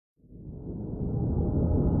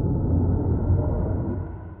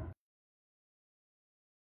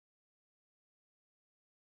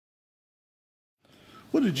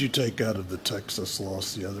What did you take out of the Texas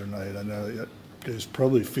loss the other night? I know you guys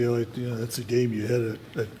probably feel like that's a game you had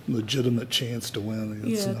a legitimate chance to win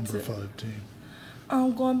against the number 5 team.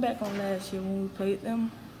 Going back on last year when we played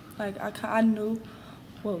them, like I knew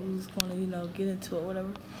what we was going to get into or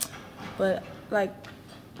whatever, but like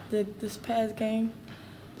this past game,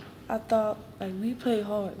 I thought like we played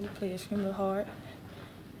hard. We played extremely hard,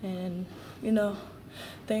 and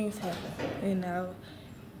things happen,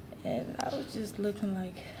 and I was just looking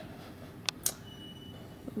like,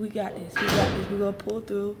 we got this, we're going to pull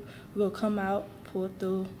through, we're going to come out, pull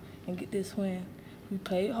through, and get this win. We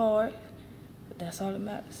played hard, but that's all that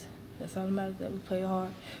matters. That's all that matters, that we played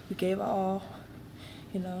hard. We gave our all,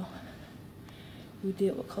 we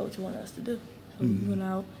did what Coach wanted us to do. So we went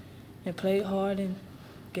out and played hard and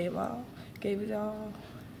gave it all.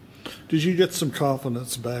 Did you get some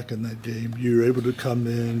confidence back in that game? You were able to come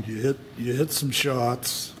in. You hit some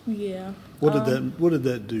shots. Yeah. What did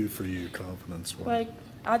that do for you, confidence-wise? Like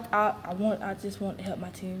I just want to help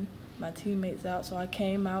my teammates out. So I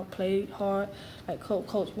came out, played hard. Like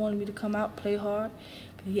Coach wanted me to come out, play hard.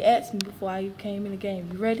 He asked me before I came in the game,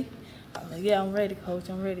 "You ready?" I was like, "Yeah, I'm ready, Coach.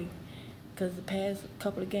 I'm ready." Because the past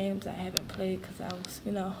couple of games I haven't played because I was,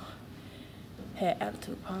 had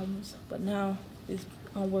attitude problems. But now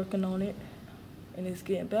I'm working on it, and it's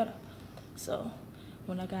getting better. So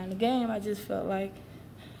when I got in the game, I just felt like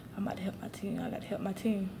I'm about to help my team. I got to help my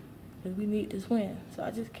team because we need this win. So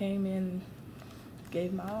I just came in and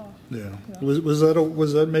gave my all. Yeah. Was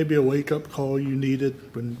that maybe a wake-up call you needed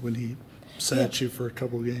when he sat you for a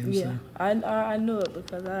couple of games? Yeah, I knew it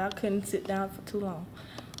because I couldn't sit down for too long.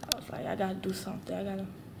 I was like, I got to do something. I got to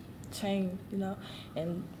change,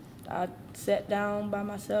 And I sat down by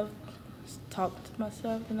myself, talked to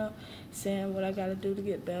myself, saying what I got to do to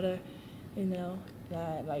get better,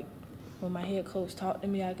 like when my head coach talked to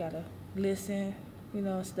me, I got to listen,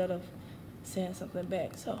 instead of saying something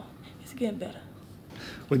back. So it's getting better.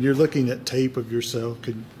 When you're looking at tape of yourself,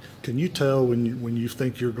 can you tell when you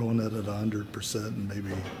think you're going at it 100% and maybe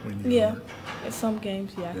when you aren't? In some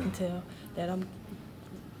games, I can tell that I'm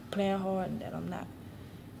playing hard and that I'm not,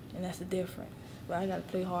 and that's the difference. But I got to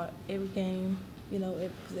play hard every game, every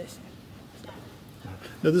possession.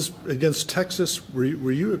 Now, this against Texas, were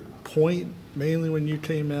you at point mainly when you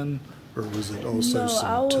came in, or was it also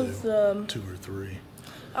some 2 or 3?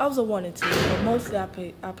 I was a 1 and 2, but mostly I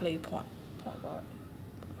played point guard.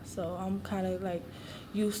 So I'm kind of like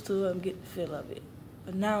used to it and get the feel of it.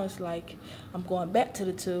 But now it's like I'm going back to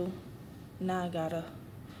the 2. Now I gotta,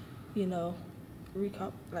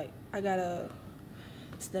 I gotta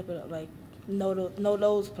step it up, like know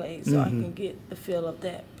those plays so I can get the feel of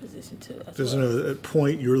that position too. Because at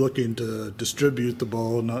point you're looking to distribute the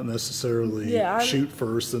ball, not necessarily shoot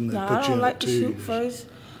first, and then put you in the 2. I don't like to shoot first.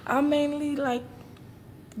 I mainly like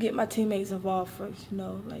get my teammates involved first.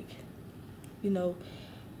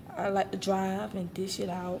 I like to drive and dish it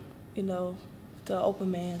out, to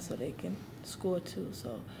open man so they can score too.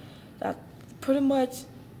 So that pretty much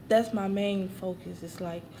that's my main focus. It's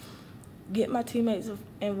like get my teammates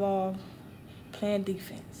involved, playing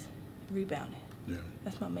defense, rebounding. Yeah.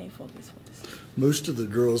 That's my main focus for this. Most of the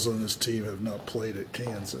girls on this team have not played at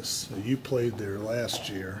Kansas. You played there last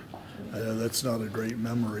year. I know that's not a great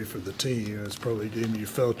memory for the team. It's probably a game you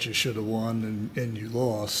felt you should have won and you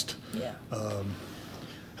lost. Yeah.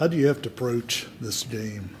 How do you have to approach this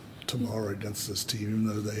game tomorrow against this team, even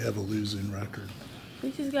though they have a losing record? We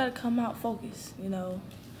just got to come out focused,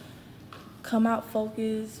 Come out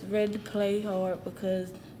focused, ready to play hard because,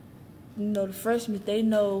 the freshmen, they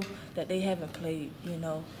know that they haven't played,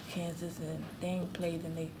 Kansas, and they ain't played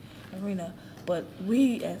in the arena. But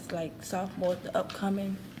we, as, like, sophomores, the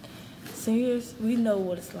upcoming seniors, we know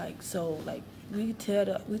what it's like. So, like, we tell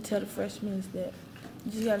the freshmen that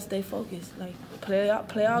you just got to stay focused. Like, play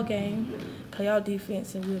our game, play our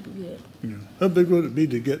defense, and we'll be good. Yeah. How big would it be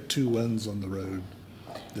to get 2 wins on the road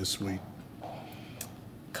this week?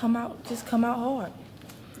 Just come out hard,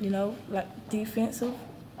 like defensive.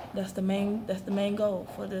 That's the main goal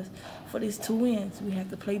for these 2 wins. We have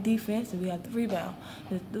to play defense and we have to rebound.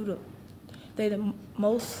 They're the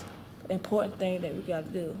most important thing that we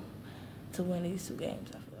got to do to win these 2 games.